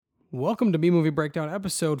Welcome to B Movie Breakdown,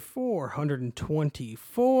 episode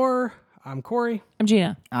 424. I'm Corey. I'm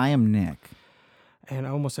Gina. I am Nick. And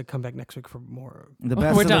I almost said come back next week for more. The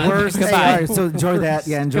best We're of done. the worst. Goodbye. Hey, all right, so enjoy that.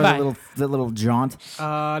 Yeah, enjoy Goodbye. the little jaunt.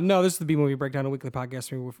 No, this is the B Movie Breakdown, a weekly podcast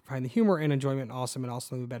where we find the humor and enjoyment in awesome and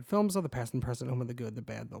also the bad films of the past and present, home of the good, the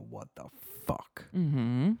bad, the what the fuck.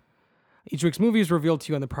 Mm-hmm. Each week's movie is revealed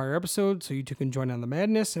to you on the prior episode, so you two can join on the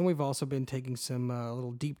madness. And we've also been taking some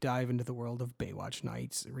little deep dive into the world of Baywatch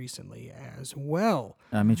Nights recently as well.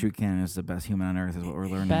 Mitch Buchanan is the best human on earth, is what we're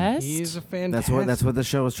learning. Best? He's a fantastic. That's what the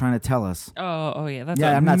show is trying to tell us. Oh, yeah. That's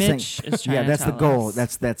Yeah, what I'm not Mitch saying. is trying Yeah, to that's the tell goal. us.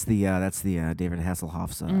 That's the David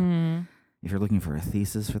Hasselhoff's. If you're looking for a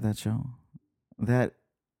thesis for that show, that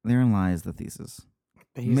therein lies the thesis.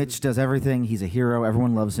 Mitch does everything. He's a hero.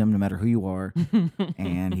 Everyone loves him, no matter who you are,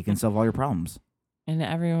 and he can solve all your problems. And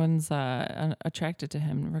everyone's attracted to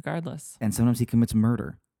him regardless. And sometimes he commits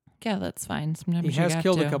murder. Yeah, that's fine. Sometimes He you has got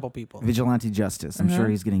killed to. a couple people. Vigilante justice. I'm sure Uh-huh.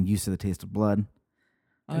 he's getting used to the taste of blood.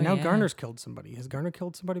 Oh, And now yeah. Garner's killed somebody. Has Garner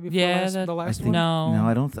killed somebody before Yeah, the I last think- one? No.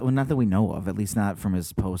 I don't. Well, not that we know of. At least not from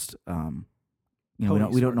his post. We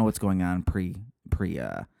don't know what's going on pre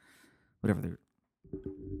whatever they're.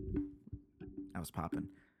 I was popping.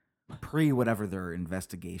 Pre whatever their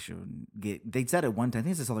investigation. They said it one time. I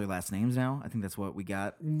think it's just all their last names now. I think that's what we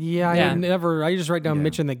got. Yeah, Yeah. I just write down Yeah.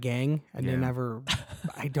 Mitch and the gang, and they Yeah. never.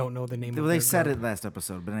 I don't know the name. Well, of they their said group. it last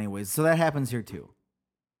episode, but anyways, so that happens here too.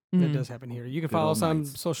 That Mm. does happen here. You can Good follow old us on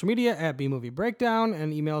nights. social media at BMovie Breakdown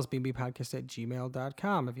and email us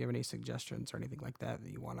bbpodcast@gmail.com if you have any suggestions or anything like that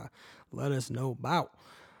you want to let us know about.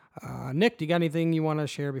 Nick, do you got anything you want to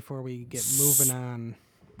share before we get moving on?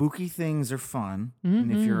 Spooky things are fun,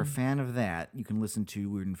 and if you're a fan of that, you can listen to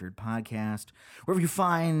Weird and Feared podcast wherever you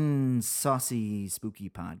find Saucy Spooky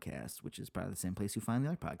Podcast, which is probably the same place you find the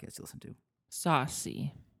other podcasts you listen to.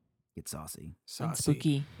 Saucy. Get saucy. And Saucy.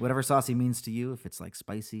 spooky. Whatever saucy means to you, if it's like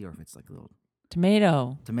spicy or if it's like little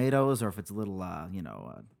Tomato. tomatoes or if it's a little,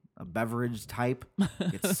 a beverage type,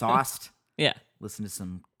 it's sauced. Yeah. Listen to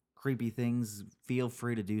some creepy things. Feel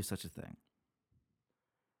free to do such a thing.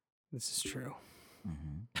 This is true.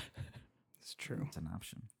 Mm-hmm. It's true. It's an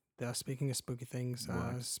option. Speaking of spooky things,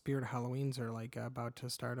 What? Spirit Halloweens are about to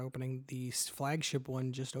start opening. The flagship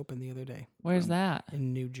one just opened the other day Where's that?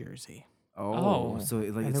 in New Jersey. Oh, Oh. so it,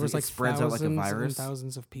 And it's, there was it spreads out like a thousands virus. and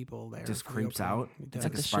thousands of people there. It just for the creeps opening. out. It It's does.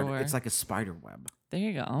 like a the spider. shore. It's like a spider web. There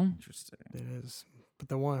you go. Interesting. It is. But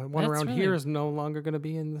the one That's around really- here is no longer going to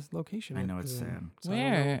be in this location. I know, it's sad. So I don't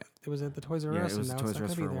know. Where? It was at the Toys R Yeah, Us. it was and a now Toys R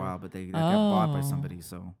it's Us not for a gonna be there. while, but they got bought by Oh. somebody.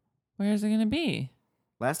 So Where is it going to be?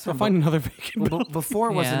 last So time, find another vacant building. before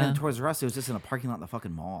it wasn't Yeah. in Toys R Us. It was just in a parking lot in the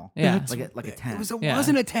fucking mall. Yeah. like a tent. It Yeah.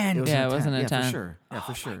 wasn't a tent. It was Yeah, in it wasn't a Yeah, tent. for sure. Yeah, for Oh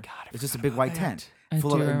my sure. God, I It's just a forgot big about white that. tent. I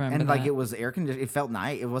full do of, remember and like that. it was air conditioned. It felt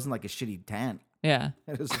nice. It wasn't like a shitty tent. Yeah.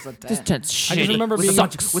 It was just a tent. This tent's I just shitty. remember with, being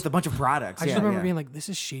with a bunch of products. I just yeah, remember yeah. being like, this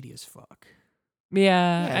is shady as fuck.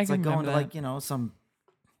 Yeah, Yeah, I it's can like going remember to that. some.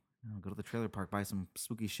 Go to the trailer park, buy some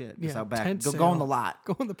spooky shit. Just Yeah, out back. tent Go in sale. the lot.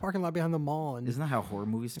 Go in the parking lot behind the mall and Isn't that how horror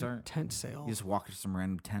movies start? tent sale. You just walk to some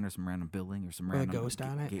random tent or some random building or some With a random ghost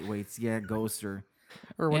on it? gateway. Yeah, ghost or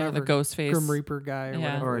or Yeah, whatever. the ghost face. Grim Reaper guy or Yeah.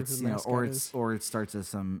 whatever. or his it's mascot is. or it starts as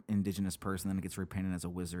some indigenous person, then it gets repainted as a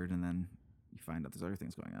wizard, and then you find out there's other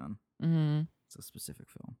things going on. Mm-hmm. It's a specific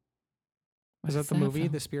film. Is that the movie,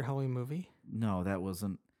 the Spirit Halloween movie? No, that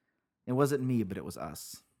wasn't. It wasn't me, but it was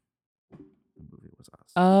us. The movie was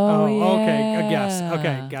us. Oh, yeah. okay. I guess.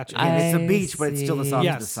 Okay, gotcha. I mean, it's I a beach, but it's still the see. side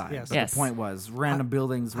Yes, to side. yes. But Yes. the point was random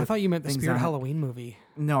buildings. I With thought you meant the things Spirit on it. Halloween movie.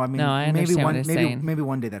 No, I mean, No, I maybe understand one, what he's maybe saying. maybe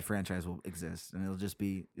one day that franchise will exist, and it'll just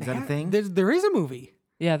be. Is that a thing? There is a movie.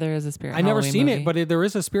 Yeah, there is a Spirit I never Halloween seen movie. it, but there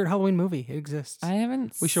is a Spirit Halloween movie. It exists. I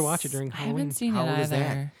haven't. We should watch it during I Halloween. haven't seen How it old is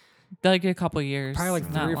that? either. Like a couple years. Probably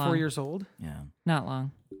like not 3 or long. 4 years old. Yeah. Not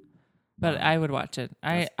long. But I would watch it.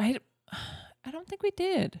 I don't think we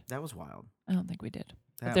did. That was wild. I don't think we did.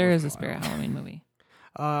 That But there was is a Spirit wild. Halloween movie.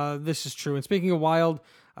 This is true. And speaking of wild,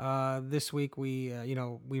 this week we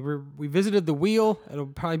visited the wheel. It'll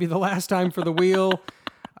probably be the last time for the wheel.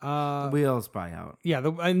 The wheels by out. Yeah,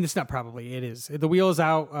 and it's not probably. It is. The wheel is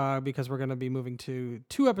out because we're going to be moving to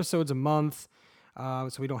 2 episodes a month. So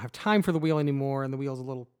we don't have time for the wheel anymore, and the wheel's a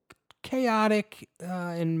little chaotic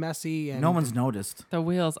and messy. And No one's noticed. The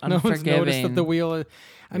wheel's no unforgiving. one's noticed that the wheel. I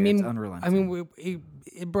Yeah, mean, it's unrelenting. I mean,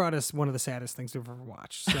 it brought us one of the saddest things we've ever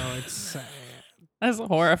watched. So it's That's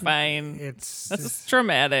horrifying. it's That's just-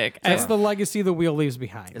 traumatic. that's the legacy the wheel leaves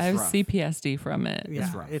behind. It's I have rough. CPSD from it.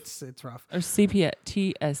 Yeah, rough. it's rough. Or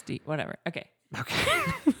TSD, whatever. Okay. Okay.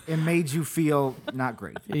 It made you feel not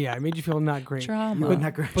great. Yeah, it made you feel not great. Trauma.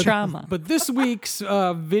 Not great. Trauma. But this week's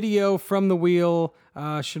video from the wheel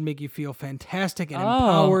should make you feel fantastic and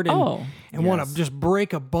empowered and want to Yes. just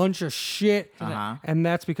break a bunch of shit. Uh-huh. And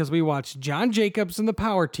that's because we watched John Jacobs and the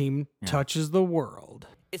Power Team Touches the World.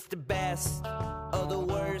 It's the best of the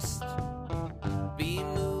worst.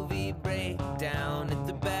 B-movie breakdown. It's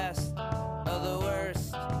the best of the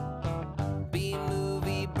worst.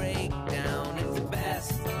 B-movie breakdown. It's the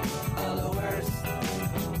best of the worst.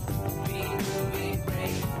 B-movie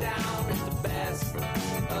breakdown. It's the best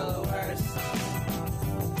of the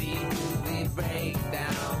worst. B-movie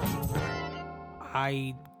breakdown.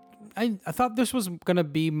 I thought this was going to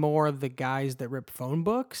be more the guys that rip phone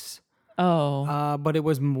books. Oh. But it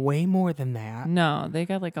was way more than that. No, they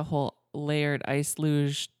got like a whole layered ice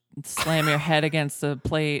luge, slam your head against the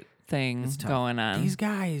plate thing going on. These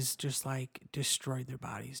guys just like destroyed their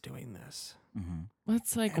bodies doing this.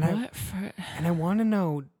 What's like And what for? And I want to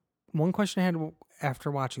know, one question I had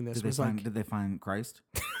after watching this was like, Did they find Christ?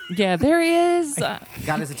 Yeah, there he is.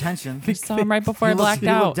 Got his attention. I saw him right before I blacked He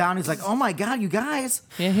out. looked down. He's like, "Oh my God, you guys!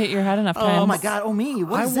 You hit your head enough times. Oh my God, oh me!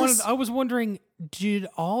 What is this?" I was wondering, did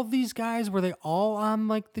all these guys, were they all on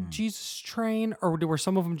like the Jesus train, or were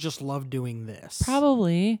some of them just love doing this?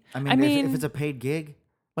 Probably. I mean, if it's a paid gig,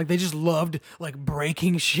 Like they just loved like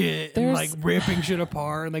breaking shit and like ripping shit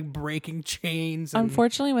apart and like breaking chains. And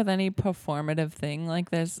Unfortunately, with any performative thing like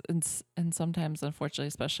this, and sometimes, unfortunately,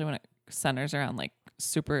 especially when it centers around like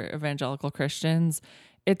super evangelical Christians,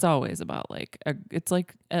 it's always about like it's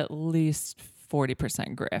like at least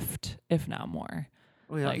 40% grift, if not more.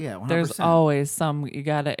 well, Like, yeah, 100%. there's always some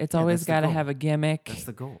it's always that's the got to goal. have a gimmick. That's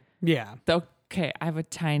the goal. yeah, Okay, I have a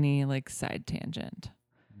tiny like side tangent.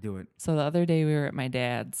 Do it. So the other day we were at my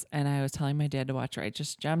dad's and I was telling my dad to watch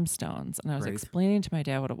Righteous Gemstones and I was Great. explaining to my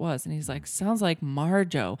dad what it was and he's like, sounds like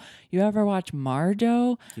Marjo. You ever watch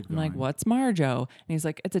Marjo? I'm like, going. what's Marjo? And he's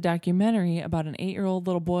like, it's a documentary about an 8-year-old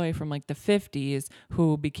little boy from like the 50s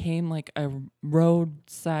who became like a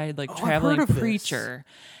roadside like I've traveling heard of this. preacher.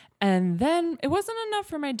 And then it wasn't enough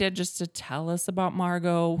for my dad just to tell us about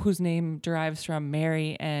Margot, whose name derives from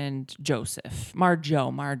Mary and Joseph.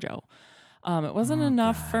 Marjo. It wasn't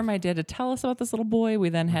enough for my dad to tell us about this little boy. We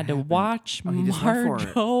then had to watch he just went for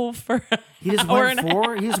it. Marjo for He just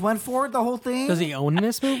went for it the whole thing. does he own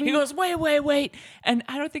this movie? He goes, wait. And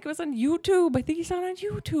I don't think it was on YouTube. I think he saw it on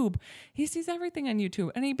YouTube. He sees everything on YouTube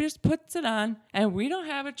and he just puts it on and we don't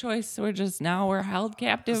have a choice. So we're held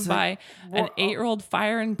captive by an 8-year-old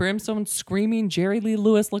fire and brimstone screaming Jerry Lee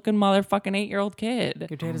Lewis looking motherfucking 8-year-old kid.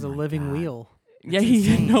 Your dad is a living wheel. Yeah,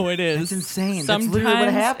 it is. That's insane. Sometimes That's literally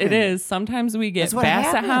what happened. it is. Sometimes we get That's what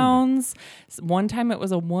basset happened. hounds. One time it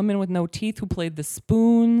was a woman with no teeth who played the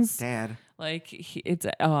spoons. Dad. Like it's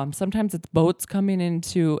sometimes it's boats coming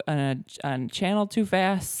into a channel too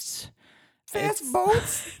fast. Fast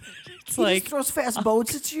boats? It's He like just throws fast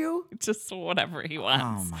boats at you? just whatever he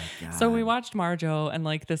wants. Oh my God. So we watched Marjo, and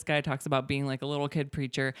like this guy talks about being like a little kid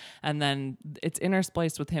preacher, and then it's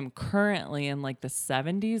interspliced with him currently in like the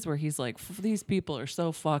 70s, where he's like, "These people are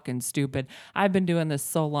so fucking stupid. I've been doing this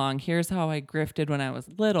so long. Here's how I grifted when I was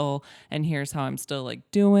little, and here's how I'm still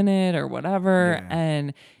like doing it or whatever." Yeah.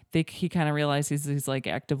 And he kind of realizes he's like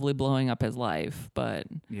actively blowing up his life, but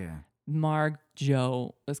Yeah.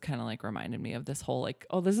 Marjo was kind of like reminded me of this whole like,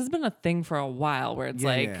 oh, this has been a thing for a while where it's Yeah,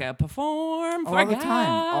 like yeah. Perform for All the God. time.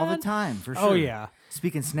 All the time, for sure. Oh yeah,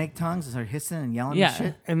 Speaking snake tongues and start hissing and yelling Yeah. and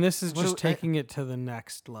shit. and this is What just do I- taking it to the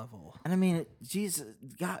next level. And I mean, Jesus,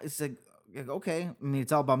 God, it's like, okay. I mean,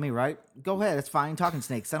 it's all about me, right? Go ahead. It's fine. Talking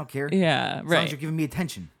snakes. I don't care. Yeah, As long as right. you're giving me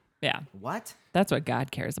attention. Yeah, What? that's what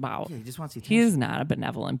God cares about. Yeah, he just wants the He attention. is not a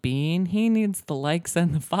benevolent being. He needs the likes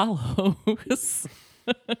and the follows.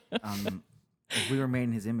 If we were made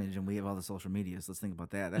in his image and we have all the social medias, let's think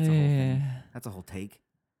about that. That's a whole thing. That's a whole take.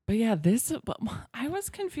 But yeah, but I was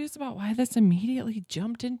confused about why this immediately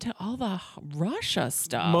jumped into all the Russia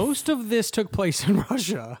stuff. Most of this took place in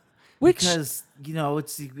Russia. which Because,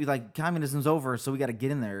 it's like communism's over, so we got to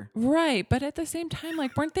get in there. right, but at the same time,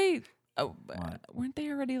 like, weren't they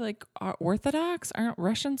already like Orthodox? Aren't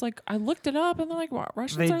Russians like? I looked it up and they're like, what?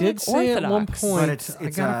 Russians They are did like say Orthodox. at one point. it's, I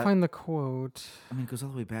gotta uh, find the quote. I mean, it goes all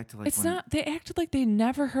the way back to like It's when, not. They acted like they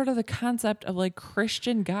never heard of the concept of like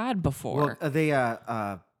Christian God before.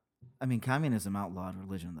 Well, I mean, communism outlawed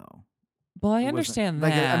religion, though. Well, I It wasn't- understand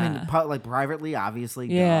like, that. I mean, like privately, obviously.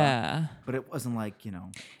 duh, yeah. but it wasn't like, Yeah,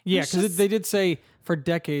 It's because just- they did say for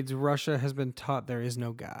decades Russia has been taught there is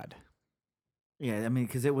no God. Yeah, I mean,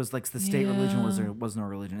 because it was like the state religion was Yeah. no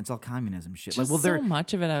religion. It's all communism shit. Just like, well, so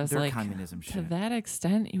much of it, I was they're like, communism to shit. that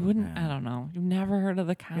extent, you wouldn't. Yeah. I don't know. You've never heard of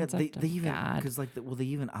the Yeah, concept they of even God. because like they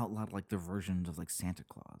even outlawed like their versions of like Santa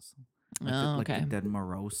Claus. Like Oh, like okay. the Dead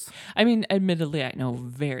Morose. I mean, admittedly, I know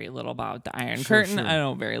very little about the Iron Sure, Curtain. sure. I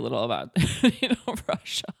know very little about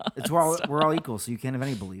Russia. It's we're all equal, so you can't have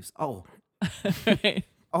any beliefs. Oh, Right.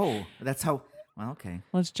 that's how. Well, okay.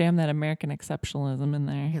 Let's jam that American exceptionalism in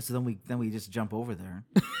there. Yeah, so then we just jump over there.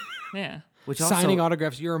 Yeah. Which also, Signing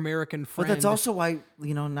autographs, your American friend. but that's also why,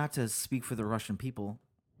 not to speak for the Russian people,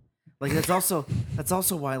 like that's also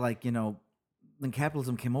why, like, when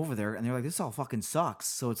capitalism came over there and they're like, this all fucking sucks.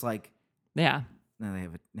 So it's like Yeah. now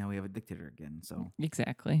we have a dictator again. So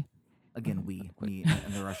Exactly. again, me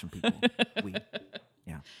and the Russian people, we.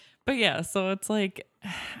 But yeah, so it's like,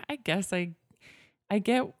 I guess I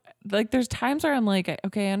get, like, there's times where I'm like,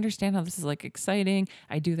 okay, I understand how this is like exciting.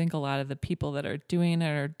 I do think a lot of the people that are doing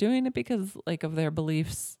it because like of their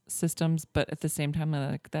beliefs systems, but at the same time,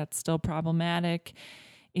 like, that's still problematic.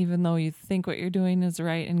 Even though you think what you're doing is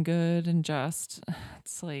right and good and just,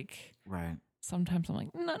 it's like, Right. sometimes I'm like,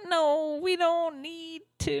 no, we don't need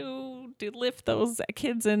to lift those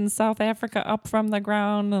kids in South Africa up from the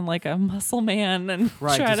ground and like a muscle man and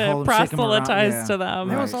Right, try just to hold 'em, shake 'em around, proselytize yeah. to them.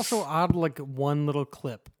 That Right. was also odd. Like one little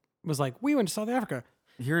clip it was like, we went to South Africa.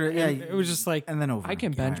 Here, yeah, And it was just like, and then over. I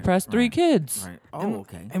can Yeah, bench press 3 right, kids. Right. Oh, And-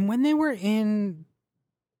 okay. And when they were in,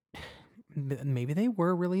 maybe they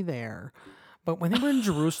were really there, but when they were in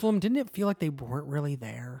Jerusalem, didn't it feel like they weren't really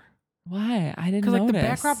there? Why? I didn't Because like notice. the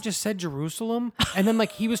backdrop just said Jerusalem, and then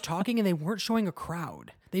like he was talking, and they weren't showing a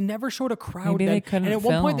crowd. They never showed a crowd. Maybe they then. couldn't And at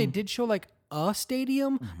one point, they film. did show like a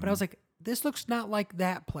stadium, but Mm-hmm. I was like, this looks not like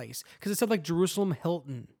that place because it said like Jerusalem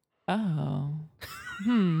Hilton. Oh.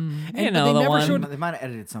 You And- but know they the never one. showed- They might have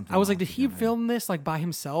edited something. I was like, off did he together. film this like by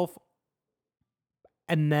himself?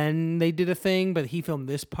 And then they did a thing, but he filmed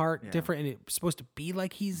this part Yeah. different, and it's supposed to be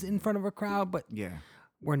like he's in front of a crowd, but Yeah.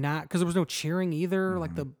 we're not because there was no cheering either.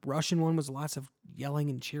 Like Mm-hmm. the Russian one was lots of yelling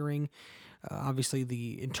and cheering. Obviously,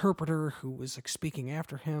 the interpreter who was like speaking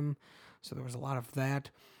after him, so there was a lot of that.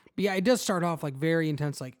 But yeah, it does start off like very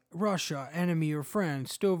intense, like Russia, enemy or friend,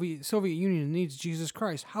 Soviet Union needs Jesus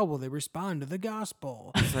Christ. How will they respond to the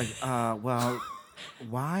gospel? It's like, well,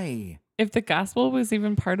 why? If the gospel was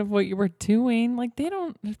even part of what you were doing, like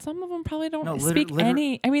some of them probably don't No, speak liter-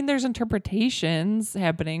 any. I mean, there's interpretations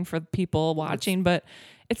happening for people watching, but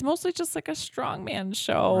it's mostly just like a strongman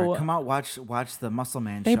show. Right, come out, watch the Muscle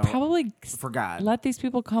Man They show. probably for God. let these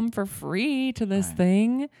people come for free to this Right.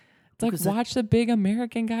 thing. It's like, Because that- watch the big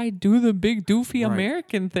American guy do the big doofy Right.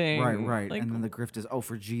 American thing. Right. Like, And then the grift is,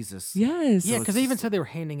 for Jesus. yes. Yeah, So because they it's even just- said they were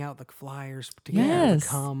handing out the flyers to get Yes. to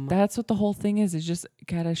come. That's what the whole thing is. Is just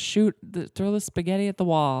gotta throw the spaghetti at the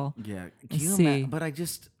wall. Yeah. Can And you see. imagine? But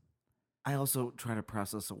I also try to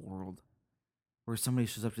process a world where somebody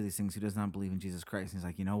shows up to these things who does not believe in Jesus Christ. And he's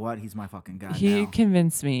like, you know what? He's my fucking God He now.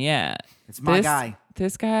 convinced me. Yeah. It's my this, guy.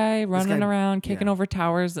 This guy running guy- around, kicking yeah. over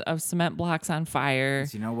towers of cement blocks on fire.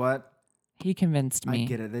 You know what? He convinced I me.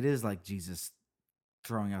 get it. It is like Jesus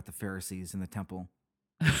throwing out the Pharisees in the temple.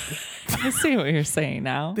 I see what you're saying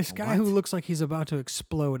now. This guy who What? looks like he's about to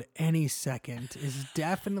explode any second is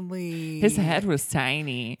definitely His head was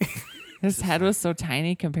tiny. His head was so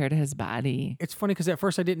tiny compared to his body. It's funny because at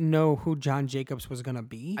first I didn't know who John Jacobs was gonna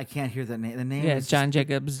be. I can't hear that name. The name Yeah, is John just,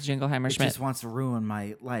 Jacobs, Jingleheimer it Schmidt. just wants to ruin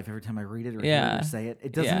my life every time I read it or hear Yeah. it or say it.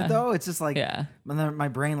 It doesn't Yeah. it though? It's just like Yeah. and then my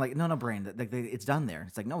brain like no brain. Like it's done there.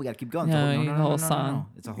 It's like no, we gotta keep going. No, It's you no, the whole no. song.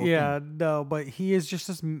 It's a whole Yeah, thing. no, but he is just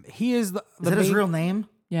this. He is the. Is that his main- real name?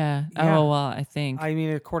 Yeah. Yeah. Oh, well, I think. I mean,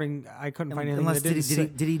 I couldn't find anything. Unless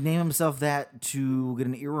that did he name himself that to get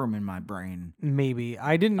an earworm in my brain? Maybe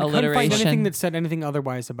I couldn't find Alliteration. anything that said anything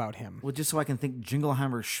otherwise about him. Well, just so I can think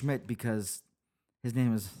Jingleheimer Schmidt because his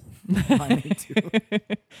name is my name too.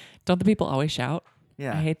 Don't the people always shout?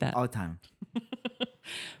 Yeah, I hate that. all the time.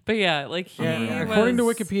 But yeah, like he Yeah, according to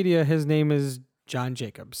was- Wikipedia, his name is John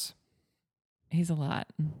Jacobs. he's a lot.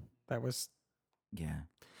 That was, Yeah.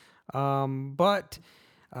 but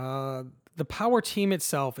the power team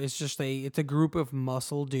itself is just it's a group of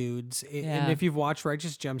muscle dudes. Yeah. And if you've watched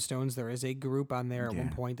Righteous Gemstones, there is a group on there at one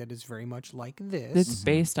Yeah. point that is very much like this, It's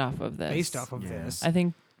based off of this. based off of Yeah. this. I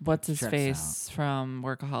think what's his Checks face from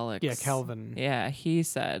Workaholics. Yeah, Calvin. Yeah, he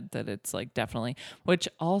said that it's like definitely. Which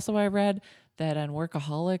also I read that on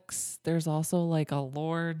Workaholics there's also like a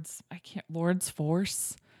Lord's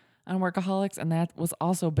Force on Workaholics, and that was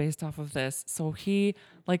also based off of this. So he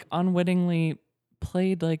like unwittingly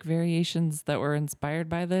played like variations that were inspired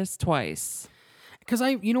by this twice. Because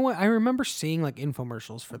you know what? I remember seeing like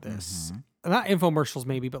infomercials for this. Not infomercials,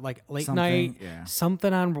 maybe, but like late night,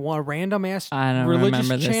 something on one random ass I don't religious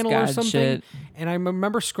remember this channel or God something. shit. And I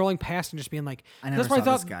remember scrolling past and just being like, I never that's why I saw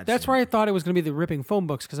thought this God that's shit. where I thought it was gonna be the ripping phone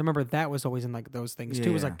books, because I remember that was always in like those things too.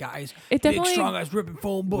 It was Yeah. like guys, It big definitely- strong guys ripping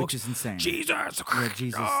phone books, Which is insane. Jesus, Yeah,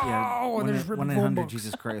 Jesus. Yeah. oh, and they're just ripping phone 1-800 books.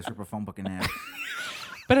 Jesus Christ, rip a phone book in half.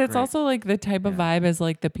 But it's Great. also like the type of vibe as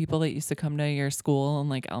like the people that used to come to your school in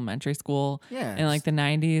like elementary school Yeah, in like the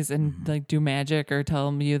 90s and like do magic or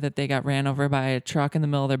tell you that they got ran over by a truck in the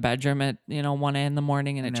middle of their bedroom at 1 a.m. in the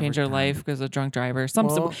morning and it And changed every their life time- because a drunk driver.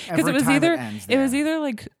 Well, Because every it was time it either ends it was there. either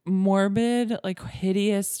like morbid, like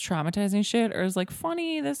hideous, traumatizing shit, or it's like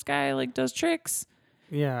funny. This guy like does tricks.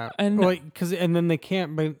 Yeah, And- and then they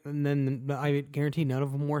can't. But and then I guarantee none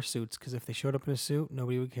of them wore suits, because if they showed up in a suit,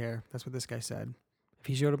 nobody would care. That's what this guy said. If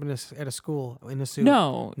he showed up at a school in a suit,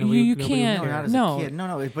 No, nobody- you nobody would can't. No, care. not as No. a kid.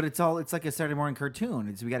 No, but it's like a Saturday morning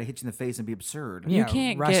cartoon. We got to hit you in the face and be absurd. Yeah, You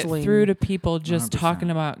can't wrestling- get through to people just 100%. talking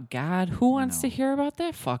about God. Who wants to No. hear about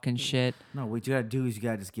that fucking shit? No, what you got to do is you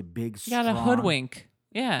got to just get big, You got to strong. hoodwink.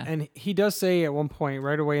 Yeah. And he does say at one point,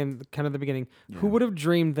 right away in kind of the beginning, who would have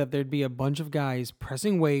dreamed that there'd be a bunch of guys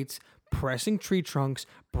pressing weights, pressing tree trunks,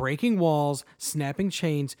 breaking walls, snapping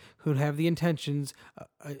chains, who'd have the intentions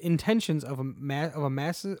of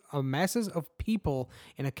masses of people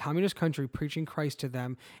in a communist country preaching Christ to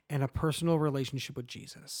them and a personal relationship with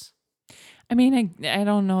Jesus. I mean, I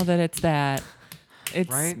don't know that it's that. It's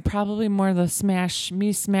Right? probably more the smash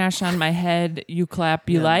on my head, you clap,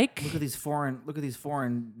 you Yeah, like. Look at these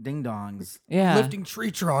foreign ding dongs. Yeah. Lifting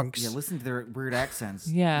tree trunks. Yeah, listen to their weird accents.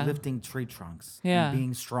 Yeah. Lifting tree trunks. Yeah. And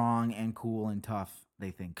being strong and cool and tough,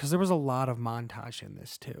 they think. Because there was a lot of montage in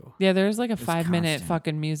this too. Yeah, there's like a 5-minute constant.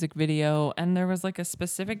 fucking music video, and there was like a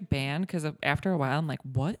specific band because after a while, I'm like,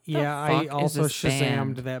 what? The Yeah, fuck I also is this Shazammed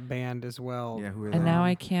band? that band as well. Yeah, who are And they? now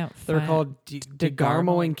I can't. They're find, called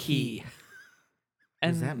DeGarmo and Key. What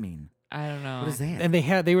And does that mean? I don't know. What is that? And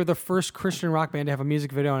they were the first Christian rock band to have a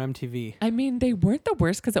music video on MTV. I mean, they weren't the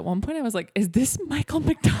worst because at one point I was like, is this Michael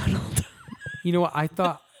McDonald? You know what? I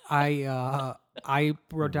thought I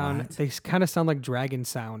wrote down What? they kind of sound like Dragon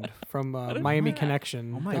Sound from Miami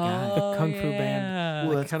Connection. Oh my the, God. the kung fu band. yeah.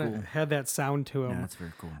 Well, that's Kind of cool. had that sound to Yeah, them. that's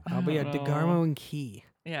very cool. But yeah, don't know. DeGarmo and Key.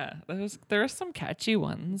 Yeah, there are some catchy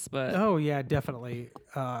ones, but Oh yeah, definitely.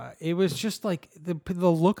 It was just like the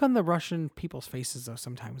look on the Russian people's faces though.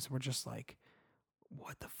 Sometimes were just like,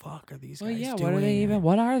 what the fuck are these well, guys yeah. doing? What are they even?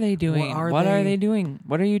 What are they doing? are What are they- they doing?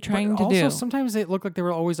 What are you But trying to also, do? sometimes it looked like they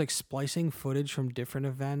were always like splicing footage from different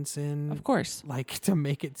events in, Of course. like to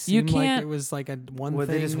make it You seem like can't- it was like a one Well,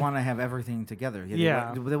 thing. they just want to have everything together.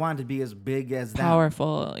 Yeah. They want it to be as big as them.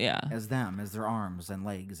 Powerful, yeah. As them, as their arms and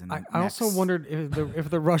legs and I also necks. wondered if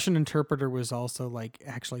the Russian interpreter was also like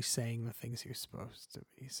actually saying the things he was supposed to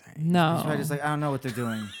be saying. He's No. probably just like, I don't know what they're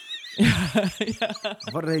doing.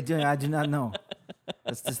 What are they doing? I do not know.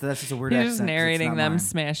 That's just a weird He's accent. just 'cause it's narrating not them mine.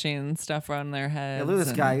 smashing stuff on their Yeah, heads. look at this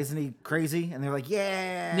and- guy. Isn't he crazy? And they're like,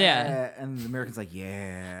 yeah. Yeah. And the American's like,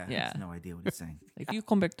 yeah. Yeah. Has no idea what he's saying. Like, you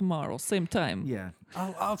come back tomorrow, same time. Yeah.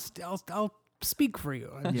 I'll speak for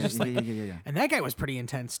you. And Yeah, just yeah, like- yeah. And that guy was pretty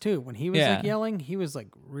intense too. When he was Yeah. like yelling, he was like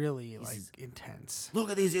really like intense.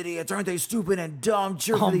 Look at these idiots. Aren't they stupid and dumb?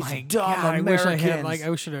 Cheer Oh for these my dumb god! I Americans. wish I had I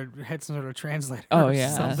wish I had had some sort of translator. Oh, or yeah.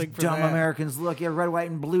 something for Dumb that. Americans, look, yeah, red,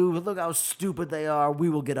 white, and blue. Look how stupid they are. We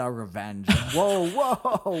will get our revenge. Whoa,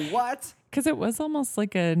 whoa, what? Because it was almost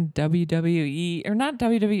like a WWE, or not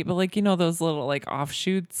WWE, but like, those little like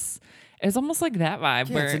offshoots. It's almost like that vibe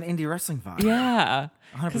Yeah, where, it's an indie wrestling vibe. yeah.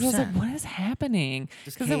 Because I was like, 100%. what is happening?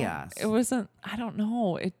 Just 'Cause chaos. It wasn't, I don't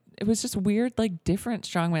know. It was just weird, like different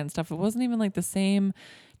strongman stuff. It wasn't even like the same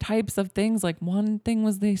types of things. Like one thing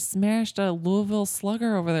was they smashed a Louisville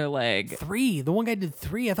Slugger over their leg. 3. The one guy did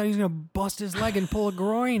 3. I thought he was gonna bust his leg and pull a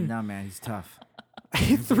groin. No, man, he's tough.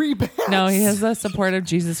 3 bats. No, he has the support of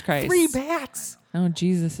Jesus Christ. 3 bats. No,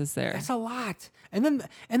 Jesus is there. That's a lot. And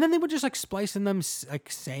then they would just like splice in them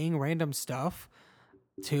like saying random stuff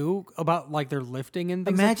too about like their lifting and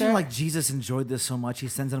things Imagine like like Jesus enjoyed this so much, he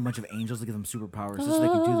sends in a bunch of angels to give them superpowers just so they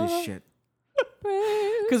can do this shit.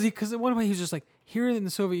 that. Because at one point he was just like, here in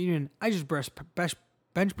the Soviet Union, I just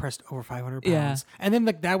bench pressed over 500 pounds. Yeah. And then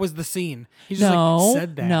like that was the scene. He just No, like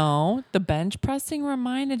said that. no. The bench pressing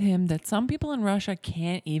reminded him that some people in Russia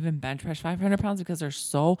can't even bench press 500 pounds because they're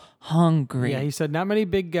so hungry. Yeah, he said not many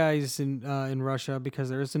big guys in Russia because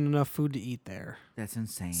there isn't enough food to eat there. That's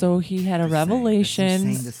insane. So he had a to say. revelation.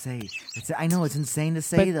 That's insane to say. I know it's insane to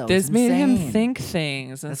say But though. this It's made him insane. think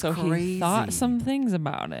things, and That's so he thought crazy. some things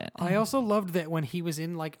about it. I also loved that when he was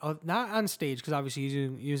in like not on stage because obviously he's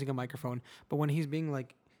using a microphone, but when he's being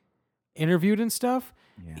like interviewed and stuff,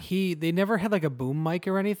 Yeah. they never had like a boom mic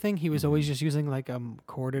or anything. He was always just using like a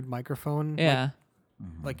corded microphone. Yeah.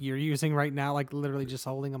 Like you're using right now, like literally just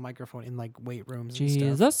holding a microphone in like weight rooms and stuff.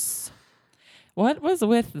 Jesus. What was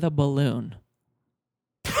with the balloon?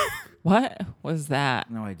 What was that?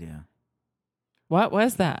 No idea. What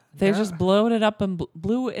was that? They Yeah. just blew it up and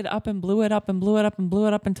blew it up and blew it up and blew it up and blew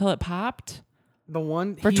it up until it popped The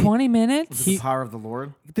one for 20 minutes. The power of the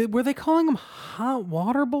Lord. Were they calling them hot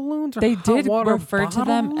water balloons? Or They hot did water refer to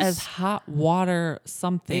them bottles? as hot water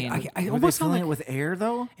something. I Were they almost sound filling like it with air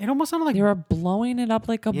though? it almost sounded like They were blowing it up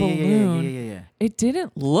like a Yeah, yeah, balloon. yeah. It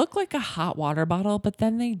didn't look like a hot water bottle, but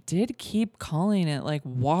then they did keep calling it like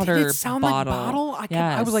water Did it sound bottle. like bottle?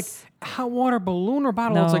 I was like, hot water balloon or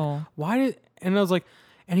bottle? I was No. like, why did? And I was like,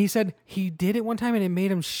 and he said he did it one time and it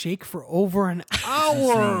made him shake for over an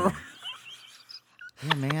hour.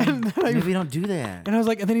 Yeah, man. Maybe we don't do that. And I was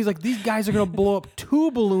like, and then he's like, these guys are gonna blow up 2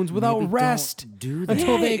 balloons without Maybe rest don't do that.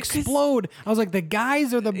 until they Yeah, 'cause- explode. I was like, the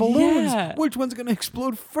guys or the balloons? Yeah. Which one's gonna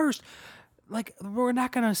explode first? Like, we're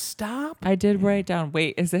not gonna stop. I did write down,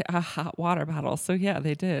 wait, is it a hot water bottle? So yeah,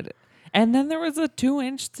 they did. And then there was a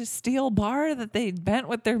 2-inch steel bar that they bent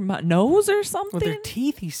with their nose or something. With their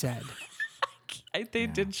teeth, he said. They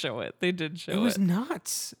did show it. They did show It it. was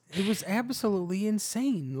nuts. It was absolutely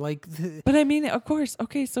insane. Like, But I mean, of course,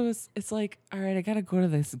 okay, so it's like, all right, I got to go to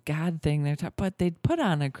this God thing there, but they put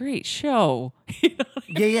on a great show.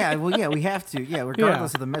 Yeah. Well, yeah, we have to. Yeah,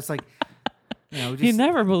 regardless of the mess, like, just, You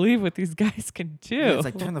never believe what these guys can do. yeah, it's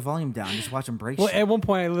like turn the volume down. Just watch them break. well, shit. at one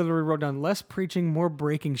point, I literally wrote down less preaching, more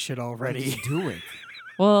breaking shit already. Just do it.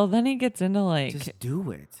 Well, then he gets into like Just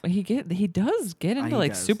do it. he does get into he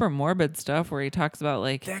like does. super morbid stuff where he talks about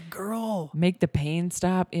like That girl. make the pain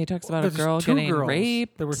stop. He talks about There's a girl 2 getting girls.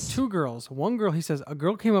 raped. There were 2 girls. One girl, he says, a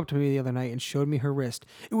girl came up to me the other night and showed me her wrist.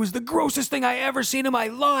 It was the grossest thing I ever seen in my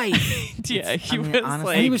life. Yeah, he I mean, was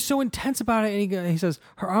honestly- And he like, was so intense about it. And he says,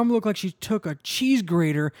 her arm looked like she took a cheese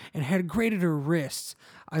grater and had grated her wrists.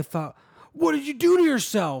 I thought, what did you do to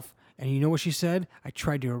yourself? And you know what she said? I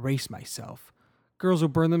tried to erase myself. Girls who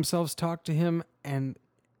burn themselves talk to him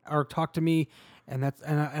or talk to me. And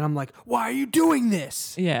I'm like, why are you doing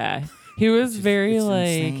this? yeah. He was very it's like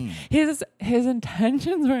insane. his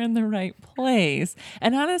intentions were in the right place.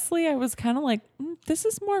 And honestly, I was kind of like, this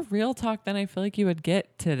is more real talk than I feel like you would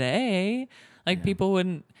get today. Like people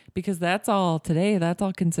wouldn't, because that's all today. That's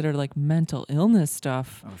all considered like mental illness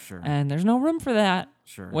stuff. Oh, sure. And there's no room for that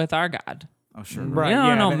Sure. with our God. Oh, sure. Right. You don't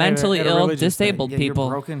yeah, know at a- mentally at a ill, religious thing. disabled Yeah, people.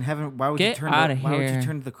 You're broken. Heaven. Why would Get you turn? outta Why would you here.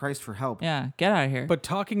 turn to the Christ for help? Yeah, get out of here. But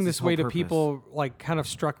talking It's this his way whole to purpose. people like kind of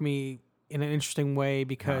struck me in an interesting way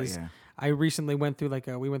because yeah. I recently went through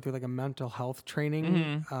we went through a mental health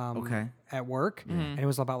training Okay. at work, and it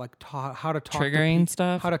was about like how to talk Triggering to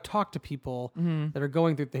stuff? how to talk to people that are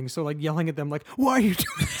going through things. So like yelling at them like, why are you doing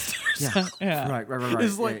this? Yeah. Yeah. Right.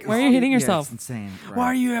 It's like- Why are you hitting Yeah, yourself? it's insane. Right.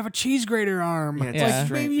 Why do you have a cheese grater arm? Yeah, it's Like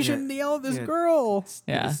extreme. maybe you Yeah. shouldn't yell at this Yeah. girl.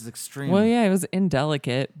 Yeah. This is extreme. Well, yeah, it was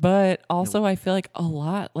indelicate, but also I feel like a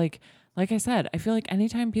lot, like I said, I feel like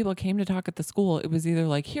anytime people came to talk at the school, it was either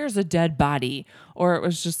like, here's a dead body, or it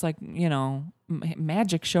was just like,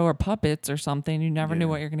 magic show or puppets or something. You never knew Yeah.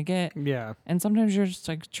 what you're going to get. Yeah. And sometimes you're just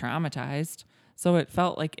like traumatized. So it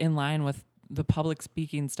felt like in line with the public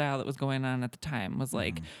speaking style that was going on at the time was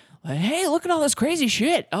like, hey, look at all this crazy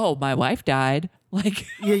shit. Oh, my wife died. Like,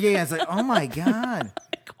 Yeah. It's like, oh my God.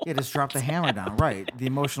 Yeah, just drop the hammer down. Right. The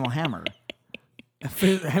emotional hammer.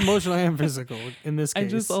 Emotional and physical in this I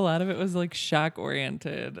case. just, a lot of it was like shock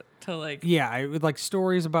oriented to like, Yeah, I would like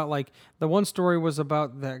stories about like the one story was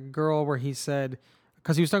about that girl where he said,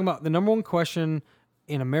 because he was talking about the number one question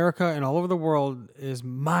in America and all over the world is,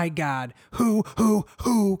 my God, who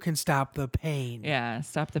can stop the pain? yeah,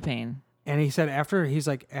 stop the pain. And he said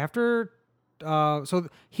so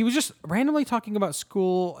he was just randomly talking about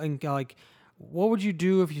school and like, what would you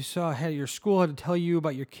do if you saw your school had to tell you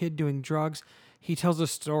about your kid doing drugs? He tells a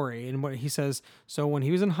story, and what he says, so when he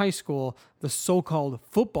was in high school, the so-called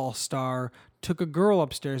football star took a girl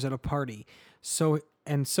upstairs at a party.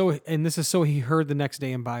 And this is so he heard the next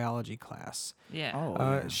day in biology class. Yeah.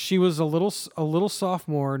 Oh. She was a little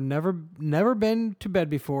sophomore, never been to bed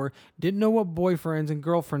before, didn't know what boyfriends and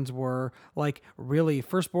girlfriends were. Like, really,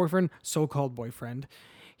 first boyfriend, so-called boyfriend.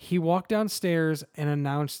 He walked downstairs and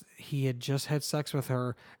announced he had just had sex with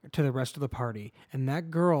her to the rest of the party. And that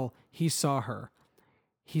girl, he saw her.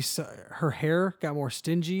 He saw her hair got more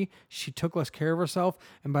stingy. She took less care of herself.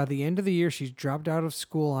 And by the end of the year, she's dropped out of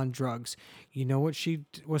school on drugs. You know what she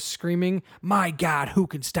was screaming? My God, who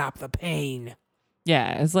can stop the pain?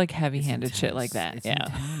 Yeah, it's like heavy-handed shit like that. It's yeah.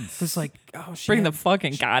 intense. It's like, oh, she Bring the had-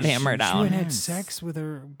 fucking God hammer She down. had Yes. sex with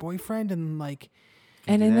her boyfriend and like,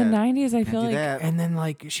 And do in the that. 90s, I Can't feel do like that. and then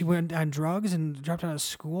like she went on drugs and dropped out of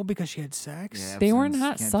school because she had sex. Yeah. they were abstinence,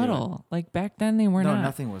 not can't do it. subtle. Like back then, they were No, not.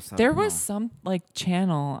 nothing was subtle. There was no. some like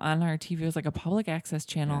channel on our TV. It was like a public access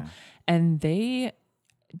channel, Yeah. and they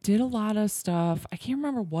did a lot of stuff. I can't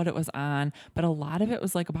remember what it was on, but a lot of it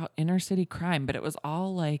was like about inner city crime. But it was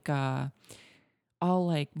all like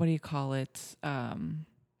what do you call it?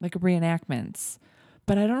 Like reenactments.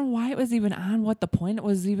 But I don't know why it was even on, what the point it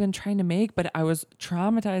was even trying to make. But I was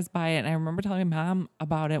traumatized by it. And I remember telling my mom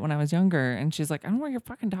about it when I was younger. And she's like, I don't know what you're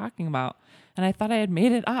fucking talking about. And I thought I had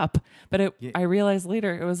made it up. But I realized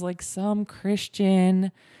later it was like some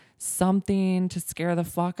Christian something to scare the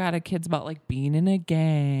fuck out of kids about like being in a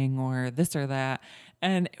gang or this or that.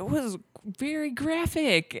 And it was very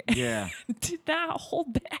graphic. Yeah. Did not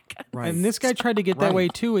hold back. Right. And this guy tried to get that Right. way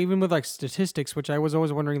too, even with like statistics, which I was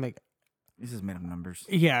always wondering, like, This is made up numbers.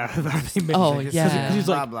 yeah, they made- Oh, Like, yeah. Because he's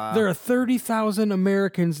blah, like, blah. there are 30,000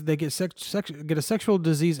 Americans that get get a sexual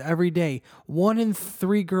disease every day. 1 in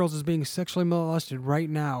 3 girls is being sexually molested right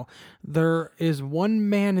now. There is one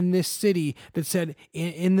man in this city that said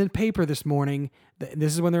in the paper this morning,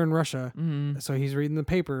 this is when they're in Russia, so he's reading the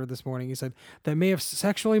paper this morning, he said, that may have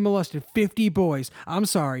sexually molested 50 boys. I'm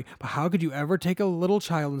sorry, but how could you ever take a little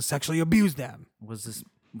child and sexually abuse them? Was this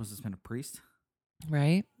man a priest?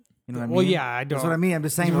 Right? You know what I mean? Well, yeah, I don't. That's what I mean. I'm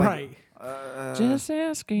just saying, Right. Just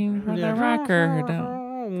asking for Yeah. the record.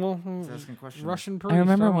 Just asking questions. Russian priest. I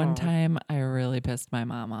remember one oh. time I really pissed my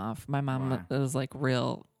mom off. My mom Why? was like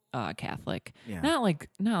real Catholic. Yeah. Not like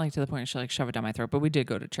to the point she like shove it down my throat, but we did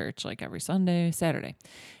go to church like every Sunday, Saturday.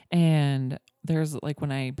 And there's like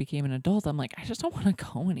when I became an adult, I'm like, I just don't want to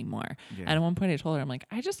go anymore. Yeah. And at one point I told her, I'm like,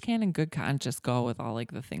 I just can't in good conscience go with all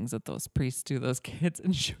like the things that those priests do, those kids.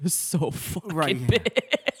 And she was so fucking Right, yeah.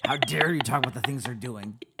 pissed. How dare you talk about the things they're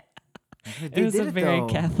doing? It was a very though.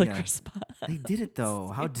 Catholic Yeah. response. They did it though.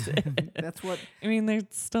 How that's what I mean, they're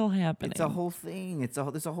still happening. it's a whole thing.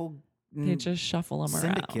 There's a whole They just shuffle them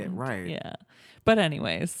syndicate, around. right. Yeah. But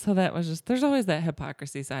anyways, so that was just, there's always that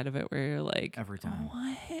hypocrisy side of it where you're like, every time.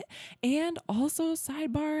 what? And also,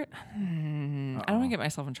 sidebar, I don't want Uh-oh. to get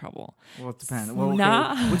myself in trouble. Well, it depends. Well, okay.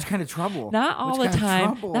 Not- Which kind of trouble? Not all Which the kind of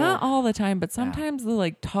time. trouble? Not all the time, but sometimes the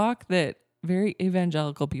like talk that very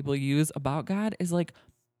evangelical people use about God is like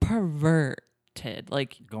perverted.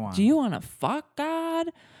 Like, Go on. do you want to fuck God?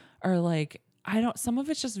 Or like, some of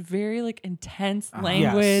it's just very like intense Uh-huh.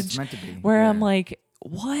 language It's meant to be. where Yeah. I'm like,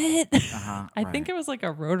 what? Uh-huh, I think right. it was like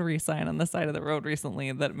a rotary sign on the side of the road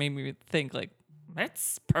recently that made me think like,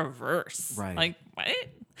 that's perverse. Right. Like, what?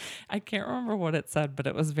 I can't remember what it said, but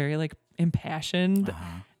it was very like impassioned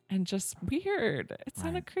Uh-huh. and just weird. It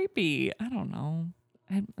sounded Right. creepy. I don't know.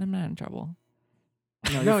 I'm not in trouble.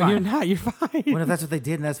 No, No, fine. you're not. You're fine. Well, if that's what they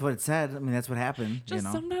did and that's what it said, I mean, that's what happened. Just you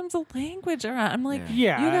know? sometimes the language around. I'm like,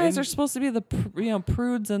 Yeah. Yeah, you guys are and- supposed to be the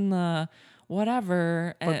prudes and the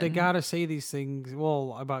whatever. But they and gotta say these things.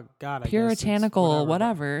 Well, about God, I guess. It's puritanical, but-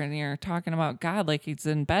 whatever, and you're talking about God like he's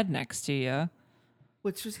in bed next to you.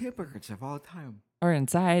 Which is hypocrites of all the time. Or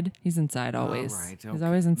inside. He's inside always. All right, He's okay.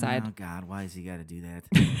 always inside. Oh, God, why does he got to do that?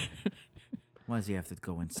 Why does he have to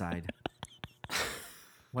go inside?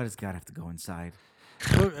 Why does God have to go inside?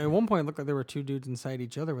 Look, at one point, it looked like there were 2 dudes inside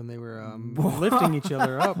each other when they were lifting each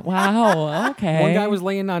other up. Wow. Okay. One guy was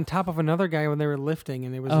laying on top of another guy when they were lifting,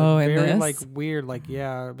 and it was Oh, like, in very this? like weird. Like,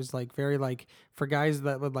 yeah, it was like very like for guys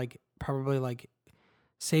that would like probably like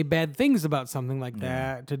say bad things about something like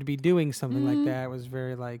Yeah. that, to be doing something Mm. like that was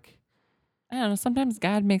very like. I don't know. Sometimes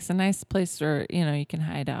God makes a nice place where, you can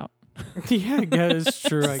hide out. Yeah, I guess it's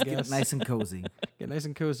true. I Get guess nice and cozy. Get nice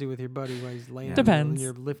and cozy with your buddy while he's laying. Yeah. Depends. And Depends.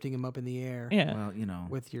 you're lifting him up in the air. Yeah. Well, you know,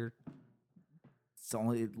 With your it's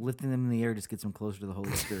only lifting them in the air just gets them closer to the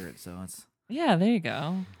Holy Spirit. So it's, Yeah, there you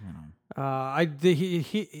go. you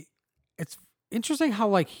know. it's interesting how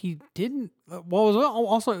like he didn't. Well, it was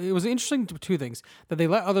also it was interesting 2 things that they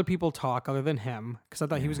let other people talk other than him, because I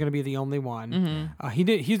thought he was going to be the only one. Mm-hmm.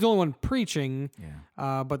 He's the only one preaching.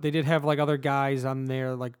 Yeah. But they did have like other guys on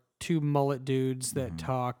there, like 2 mullet dudes that Mm-hmm.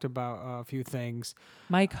 talked about a few things.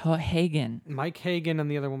 Mike Hagen. Mike Hagan, and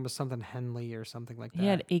the other one was something Henley or something like that. He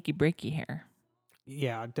had achy breaky hair.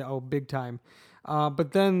 Yeah, big time.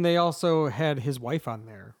 But then they also had his wife on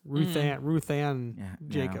there, Ruth Ann Yeah,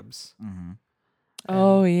 Jacobs. Mm-hmm.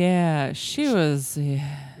 Oh yeah, she was.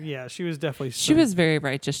 Yeah, she was definitely. She was very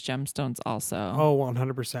righteous gemstones. Also, Oh,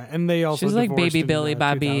 100%. And they also. she was like divorced baby in, Billy,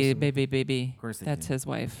 Bobby, 2000. baby. Of course they That's did. his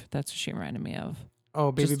wife. That's what she reminded me of.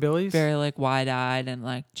 Oh, baby just Billy's. Very like wide eyed and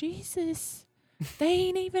like Jesus. They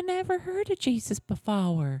ain't even ever heard of Jesus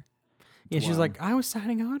before. Yeah, she's Wow. like, I was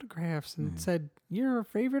signing autographs and said, "You're a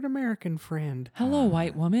favorite American friend." Hello,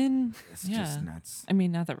 white woman. It's Yeah. just nuts. I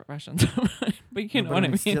mean, not that Russians, but you know But what I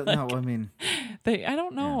mean. still, Like, no, I mean, I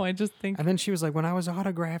don't know. I just think And then she was like, when I was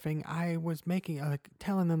autographing, I was making,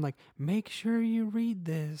 telling them, like, make sure you read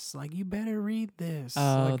this. Like, you better read this.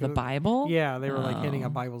 Like, the Bible. Yeah, they were like handing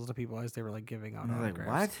out Oh. Bibles to people as they were like giving out and they're like,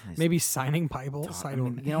 autographs. what? Maybe signing Bibles. I I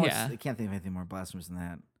mean, don't. you know, Yeah. I can't think of anything more blasphemous than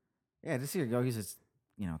that. Yeah, just here you go. He's just,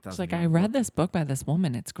 It's like, I read this book by this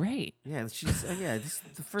woman. It's great. Yeah, she's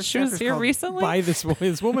the first. She was chapter's here called- recently. By this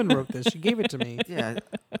woman wrote this. She gave it to me. Yeah,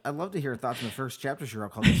 I'd love to hear her thoughts on the first chapter she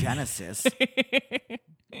wrote called Genesis.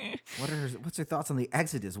 What's her thoughts on the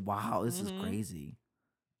Exodus? Wow, this is crazy.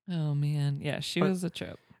 Oh man, yeah, she But- was a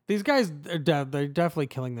trip. These guys, they're definitely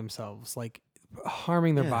killing themselves, like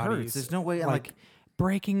harming their Yeah, it hurts. bodies. There's no way, like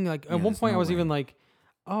breaking. Like Yeah, at one there's point, I no was way. even like,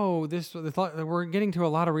 "Oh, they thought that we're getting to a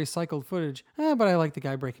lot of recycled footage." But I like the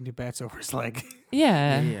guy breaking two bats over his leg.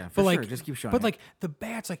 Yeah. Yeah, for But like, sure. Just keep showing. but it. like the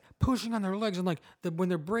bats like pushing on their legs and like when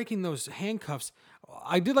they're breaking those handcuffs,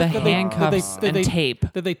 I did The like that handcuffs that and they, tape.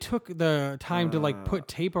 that they took the time to like put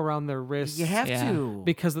tape around their wrists. you have Yeah. to.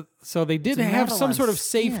 because so they did a have metal some on sort of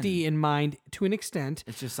skin. safety in mind to an extent.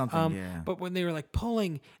 It's just something. Yeah. But when they were like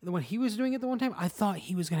pulling, when he was doing it the one time, I thought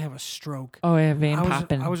he was gonna have a stroke. Oh yeah, vein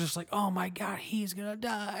popping. I was just like, oh my god, he's gonna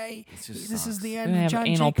die. It just This is sucks. the Gonna end of have John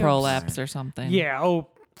anal Jacobs. prolapse or something. Yeah. Oh,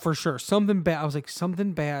 for sure. Something bad. I was like,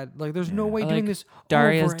 something bad. Like, there's no way Or doing like this.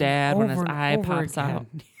 Daria's over and dad when his over and eye over pops out.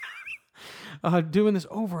 again. Doing this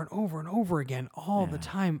over and over and over again, all the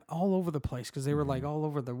time, all over the place, because they were like all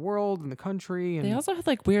over the world and the country, and They also had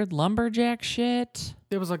like weird lumberjack shit.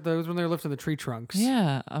 it was like those when they were lifting the tree trunks.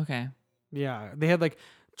 Yeah. Okay. Yeah, they had like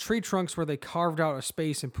tree trunks where they carved out a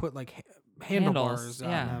space and put like handlebars Handles, on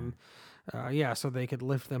yeah. them. So they could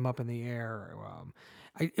lift them up in the air.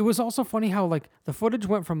 It was also funny how like the footage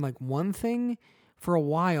went from like one thing for a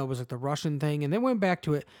while, it was like the Russian thing, and then went back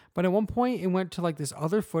to it. But at one point, it went to like this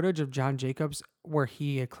other footage of John Jacobs where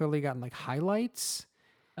he had clearly gotten like highlights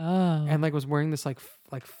Oh. and like was wearing this like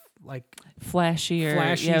Flashy or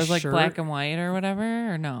flashy yeah, it was like shirt. black and white or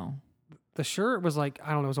whatever, or no? the shirt was like,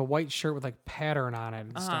 I don't know, it was a white shirt with like pattern on it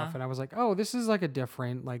and stuff. And I was like, oh, this is like a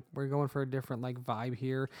different, like we're going for a different like vibe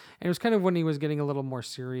here. And it was kind of when he was getting a little more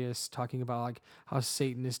serious, talking about like how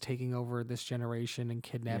Satan is taking over this generation and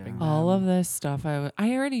kidnapping them. All of this stuff I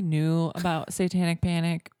already knew about Satanic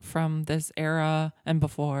Panic from this era and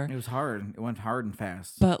before, It was hard. It went hard and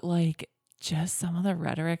fast. but like just some of the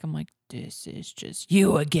rhetoric, I'm like, this is just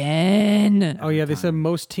you again. Oh yeah, they said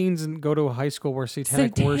most teens go to a high school where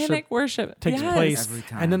satanic worship takes yes. place, Every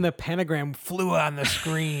time. and then the pentagram flew on the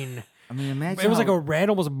screen. I mean, imagine It was like how- a red,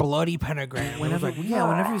 almost bloody pentagram. It was Whenever, like,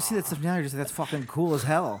 whenever you see that stuff now, you're just like, that's fucking cool as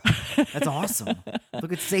hell. That's awesome.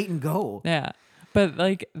 Look at Satan go. Yeah. But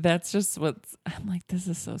like that's just what's I'm like, this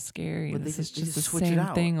is so scary. But This is they just the switch it same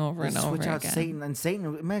out. thing over They and over switch out again. Satan and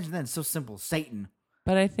Satan. Imagine that. It's so simple. Satan.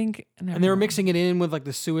 But I think and they were mixing it in with like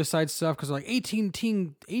the suicide stuff because like 18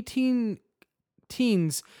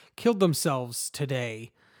 teens killed themselves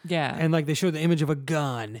today. Yeah. And like they showed the image of a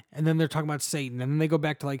gun, and then they're talking about Satan, and then they go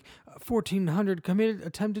back to like 1,400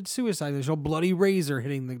 attempted suicide. They show a bloody razor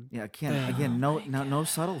hitting the. Yeah, again, no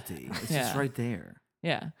subtlety. It's just Yeah. right there.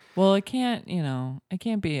 Yeah. Well, it can't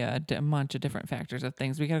be a bunch of different factors of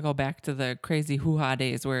things. We got to go back to the crazy hoo-ha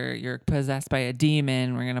days where you're possessed by a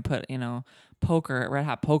demon. We're going to put, red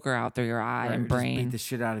hot poker out through your eye Right, and or just beat brain. the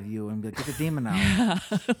shit out of you and be like, get the demon out.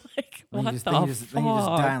 Like, Then what you the then you just die.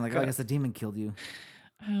 And like, oh, I fuck? guess the demon killed you.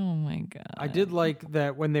 Oh my God. I did like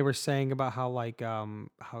that when they were saying about how like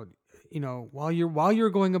how while you're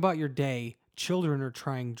going about your day, children are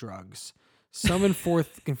trying drugs. Some in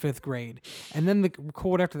 4th and 5th grade, and then the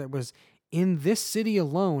quote after that was, "In this city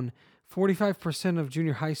alone, 45% of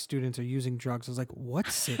junior high students are using drugs." I was like, "What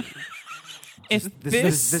city? It's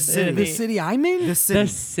This city. This city I'm in? This city. the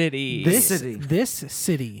city. This city. This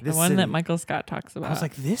city." the This one that city. Michael Scott talks about. I was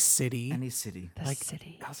like, "This city." Any city. the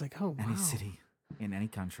city. I was like, "Oh wow." Any city. In any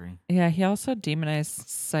country. Yeah, he also demonized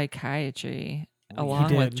psychiatry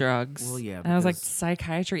along with did. drugs. Well, yeah, And I was like, because-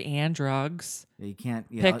 psychiatry and drugs. Yeah, you can't.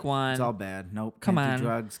 Yeah, Pick It's one. all bad. Nope. Come can't on. do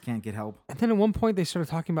drugs. Can't get help. And then at one point they started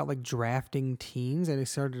talking about like drafting teens, and it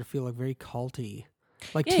started to feel like very culty.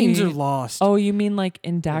 Like Yeah, teens are you- lost. Oh, you mean like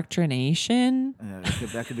indoctrination?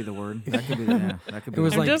 That could be the word. That could be the. That could be. It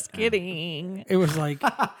was the I'm like- word. just kidding. It was like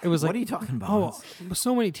What are you talking about? oh,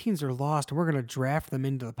 so many teens are lost, and we're gonna draft them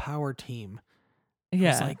into the power team.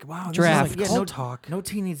 Yeah. It's like wow, this Draft. is like Yeah, cult talk. No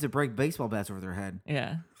teen needs to break baseball bats over their head.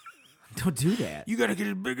 Yeah. Don't do that. You gotta get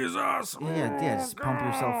as big as us. Yeah. Just pump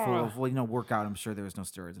yourself full of, workout. I'm sure there was no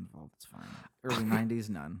steroids involved. It's fine. Early 90s,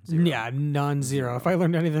 none. Zero. Yeah, none, zero. If I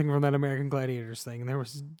learned anything from that American Gladiators thing, there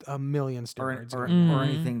was a million steroids. Or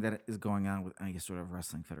anything that is going on with any sort of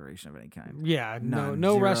wrestling federation of any kind. Yeah, None.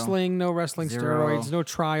 no Zero. wrestling, no wrestling Zero. steroids, no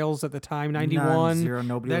trials at the time. None. 91. Zero.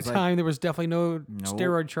 Nobody That was time there was definitely no Nope.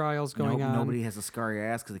 steroid trials going on. Nobody has a scary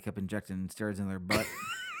ass because they kept injecting steroids in their butt.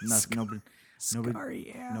 Nobody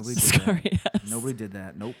Scary ass. Nobody did Scary that. ass. Nobody did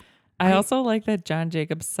that. Nope. I also like that John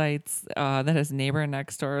Jacobs cites that his neighbor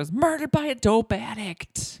next door was murdered by a dope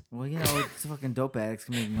addict. Well, it's fucking dope addicts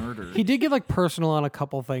can make murder. He did get like personal on a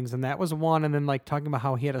couple things, and that was one. And then like talking about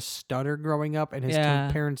how he had a stutter growing up, and his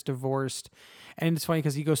parents divorced. And it's funny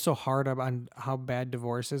because he goes so hard up on how bad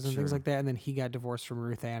divorce is and things Sure. like that. And then he got divorced from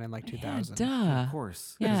Ruth Ann in like 2000. Yeah, duh. Of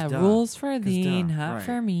course. Yeah, 'Cause duh. rules for 'Cause thee, duh. not Right.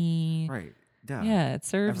 for me. Right. Duh. Yeah, it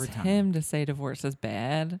serves Every time. him to say divorce is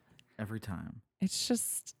bad. Every time. It's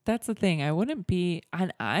just, that's the thing. I wouldn't be,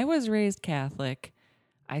 and I was raised Catholic.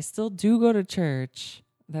 I still do go to church.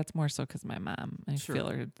 That's more so because my mom, I Sure. feel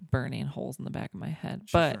her burning holes in the back of my head.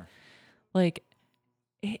 Sure, But sure. like,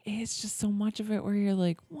 it's just so much of it where you're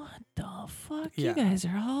like, what the fuck? Yeah. You guys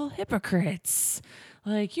are all hypocrites.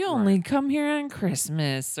 Like, you only come here on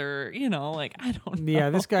Christmas or, like, I don't know. Yeah,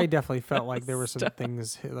 this guy definitely felt like there were some Stuff.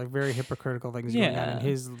 things, like very hypocritical things going on Yeah. in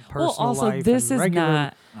his personal Well, also, life. this and is regular,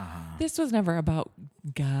 not, Uh-huh. this was never about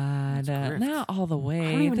God. It's grift. Not all the way.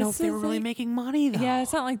 I don't even know This if they were is really like- making money though. Yeah,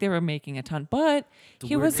 it's not like they were making a ton, but It's a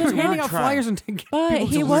he weird- was it's a They're weird handing out try. flyers and taking but People-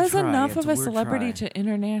 he it's a weird was try. enough It's of a a weird celebrity try. to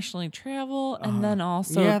internationally travel and then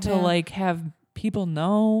also Yeah, to man. like have people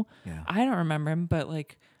know. Yeah. I don't remember him, but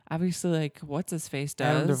like obviously like what's his face does.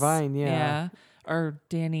 Adam Devine, yeah. Or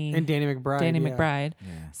Danny And Danny McBride. Danny yeah. McBride.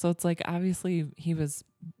 Yeah. So it's like obviously he was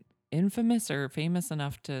infamous or famous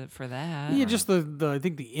enough for that. Yeah, just the I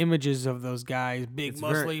think the images of those guys, big, It's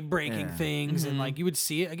muscly, very- breaking yeah. things, and Mhm. like you would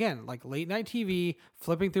see it again, like late night TV,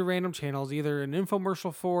 flipping through random channels, either an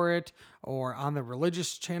infomercial for it or on the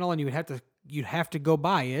religious channel, and you'd have to go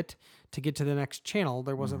buy it to get to the next channel.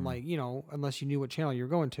 There wasn't like unless you knew what channel you were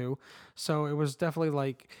going to, so it was definitely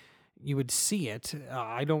like you would see it.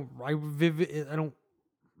 I don't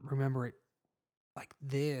remember it like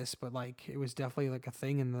this, but like it was definitely like a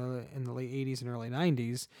thing in the late 80s and early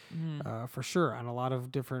 90s. For sure, on a lot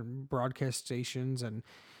of different broadcast stations, and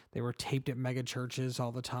they were taped at mega churches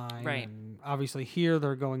all the time. Right. And obviously here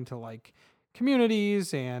they're going to like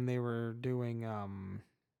communities, and they were doing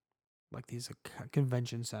like these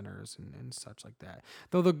convention centers and such like that.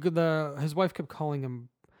 Though his wife kept calling them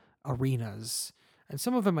arenas, and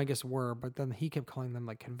some of them I guess were, but then he kept calling them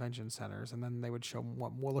like convention centers, and then they would show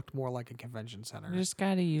what looked more like a convention center. You just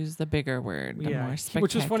got to use the bigger word, the more spectacular.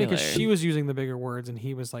 Which was funny because she was using the bigger words and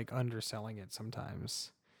he was like underselling it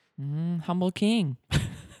sometimes. Humble King.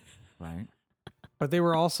 Right. But they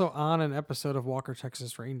were also on an episode of Walker,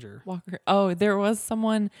 Texas Ranger Walker. Oh, there was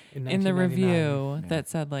someone in the 1999. review Yeah. that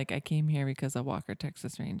said like I came here because of Walker,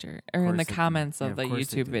 Texas Ranger, or in course the they did. comments Yeah, of the course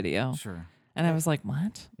they YouTube did. video, Sure. and I was like,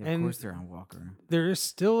 what? Yeah, And- of course they're on Walker.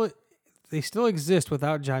 They still exist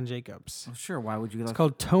without John Jacobs. Well, sure. Why would you? It's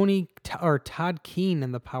called Todd Keene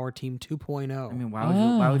and the Power Team 2.0. I mean,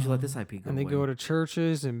 why would you let this IP go? and they away? go to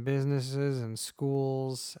churches and businesses and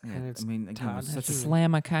schools, Yeah, and it's I mean, again, Todd it's such a Keene.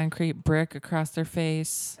 Slam a concrete brick across their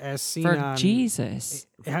face as seen for on Jesus.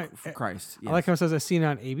 for Christ. I like yes. how it says as seen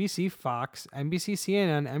on ABC, Fox, NBC,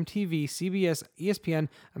 CNN, MTV, CBS, ESPN,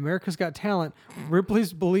 America's Got Talent,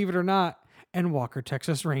 Ripley's Believe It or Not, and Walker,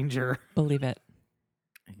 Texas Ranger. Believe it.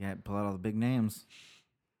 You got to pull out all the big names.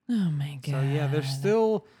 Oh my god. So yeah, there's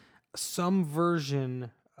still some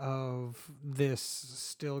version of this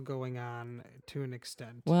still going on to an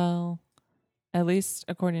extent. Well, at least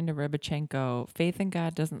according to Rybachenko, faith in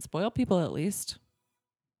God doesn't spoil people. At least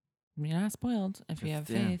you're not spoiled if you have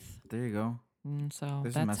Yeah, faith. There you go. And so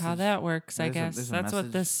There's a that's how message. that works, I There's a- guess. there's a That's what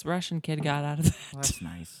message. this Russian kid got out of that. Well, that's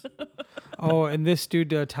nice. Oh, and this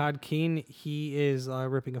dude, Todd Keene, he is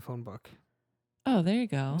ripping a phone book. Oh, there you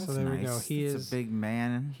go. So That's there we nice. go. He It's is a big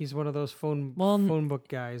man. He's one of those phone book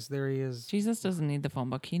guys. There he is. Jesus doesn't need the phone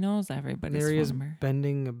book. He knows everybody's There he is phone number.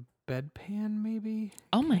 bending a bedpan, maybe.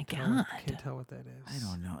 Oh my Can't god. tell what that is. I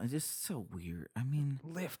don't know. It's just so weird. I mean,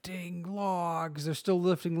 Lifting logs. They're still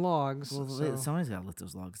lifting logs. well, so somebody's got to lift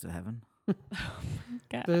those logs to heaven.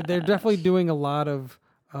 they're definitely doing a lot of.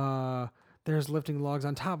 There's lifting logs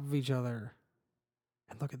on top of each other.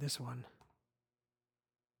 And look at this one.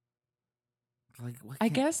 Like, why I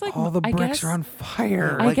can't- guess like All the I bricks guess, are on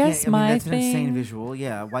fire. I why can't- guess my that's an insane thing- visual.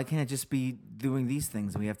 Yeah, why can't it just be doing these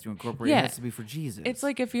things? We have to incorporate. Yeah. It has to be for Jesus. It's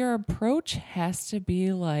like if your approach has to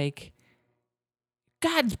be like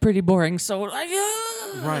God's pretty boring. So Right.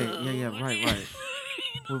 Yeah. Right.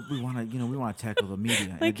 We want to tackle the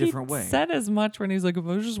media in a different he way. said as much when he's like, if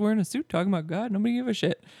I was just wearing a suit talking about God, nobody give a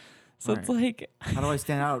shit. So it's like, how do I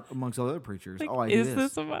stand out amongst all the other preachers? like, I do is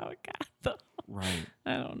this about God though? Right.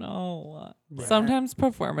 I don't know. Yeah. Sometimes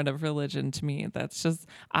performative religion to me, that's just,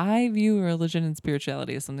 I view religion and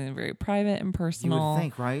spirituality as something very private and You personal. would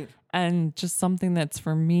think, right? And just something that's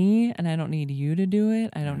for me, and I don't need you to do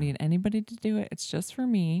it. I don't need anybody to do it. It's just for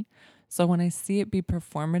me. So when I see it be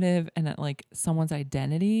performative and it, like someone's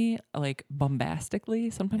identity, like bombastically,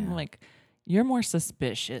 sometimes I'm like, you're more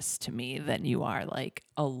suspicious to me than you are like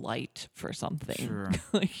a light for something.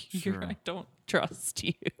 Sure. I don't trust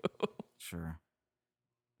you. Sure.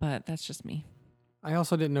 But that's just me. I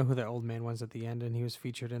also didn't know who that old man was at the end, and he was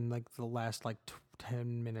featured in like the last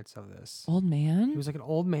 10 minutes of this. Old man? He was like an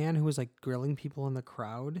old man who was like grilling people in the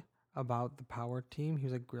crowd about the power team. He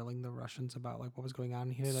was like grilling the Russians about like what was going on.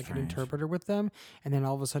 He had like an Strange. interpreter with them, and then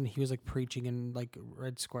all of a sudden he was like preaching in like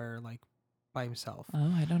Red Square like by himself.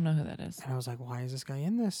 Oh, I don't know who that is. And I was like, why is this guy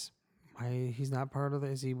in this? Why he's not part of the?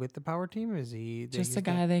 Is he with the power team? Is he Just he's a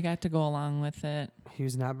guy they got to go along with it.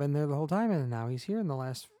 He's not been there the whole time, and now he's here in the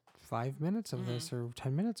last 5 minutes of this or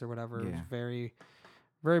 10 minutes or whatever. It was Yeah. very,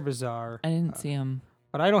 very bizarre. I didn't see him.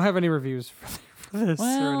 But I don't have any reviews for this or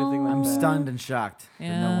anything like I'm that. stunned and shocked. that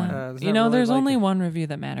Yeah. No one. There's You not know, really there's like only a- one review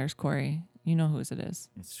that matters, Corey. You know whose it is.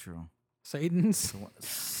 It's true. Satan's.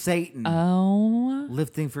 Satan. Oh.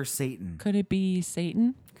 Lifting for Satan. Could it be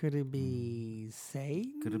Satan? Could it be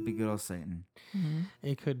Satan? Could it be good old Satan?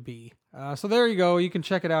 It could be. So there you go. You can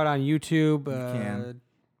check it out on YouTube. can.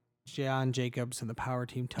 John Jacobs and the Power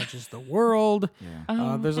Team Touches the World.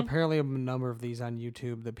 Yeah. There's apparently a number of these on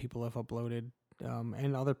YouTube that people have uploaded,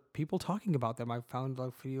 and other people talking about them. I found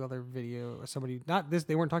a few other video. Somebody, not this,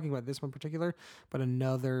 they weren't talking about this one particular, but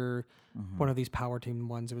another one of these Power Team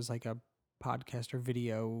ones. It was like a podcast or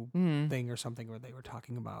video thing or something where they were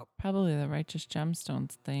talking about. Probably the Righteous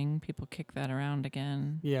Gemstones thing. People kick that around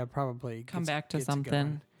again. Yeah, probably. Come back to gets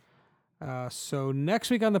something. going. So next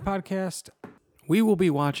week on the podcast, we will be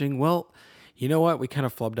watching, well, you know what? We kind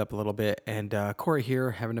of flubbed up a little bit, and Corey here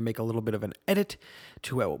having to make a little bit of an edit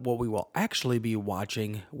to what we will actually be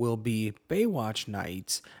watching will be Baywatch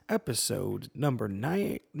Nights episode number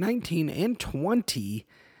 19 and 20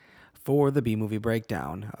 for the B-Movie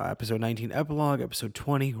Breakdown. Episode 19, Epilogue. Episode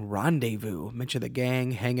 20, Rendezvous. Mention the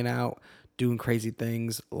gang hanging out, doing crazy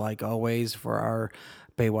things, like always, for our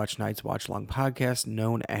Baywatch Nights watch-along podcast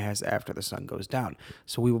known as After the Sun Goes Down.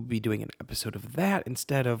 So we will be doing an episode of that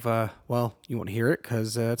instead of, well, you won't hear it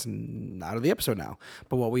because it's out of the episode now.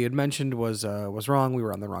 But what we had mentioned was wrong. We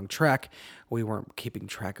were on the wrong track. We weren't keeping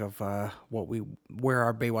track of where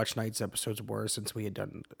our Baywatch Nights episodes were, since we had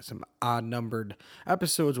done some odd-numbered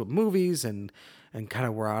episodes with movies and kind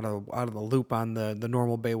of were out of the loop on the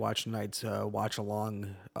normal Baywatch Nights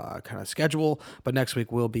watch-along kind of schedule. But next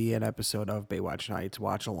week will be an episode of Baywatch Nights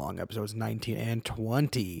watch-along, episodes 19 and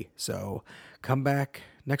 20. So come back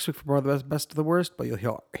next week for more of the best of the worst, but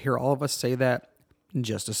you'll hear all of us say that in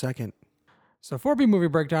just a second. So for B-Movie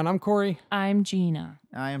Breakdown, I'm Corey. I'm Gina.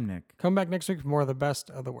 I am Nick. Come back next week for more of the best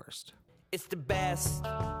of the worst. It's the best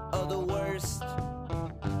of the worst.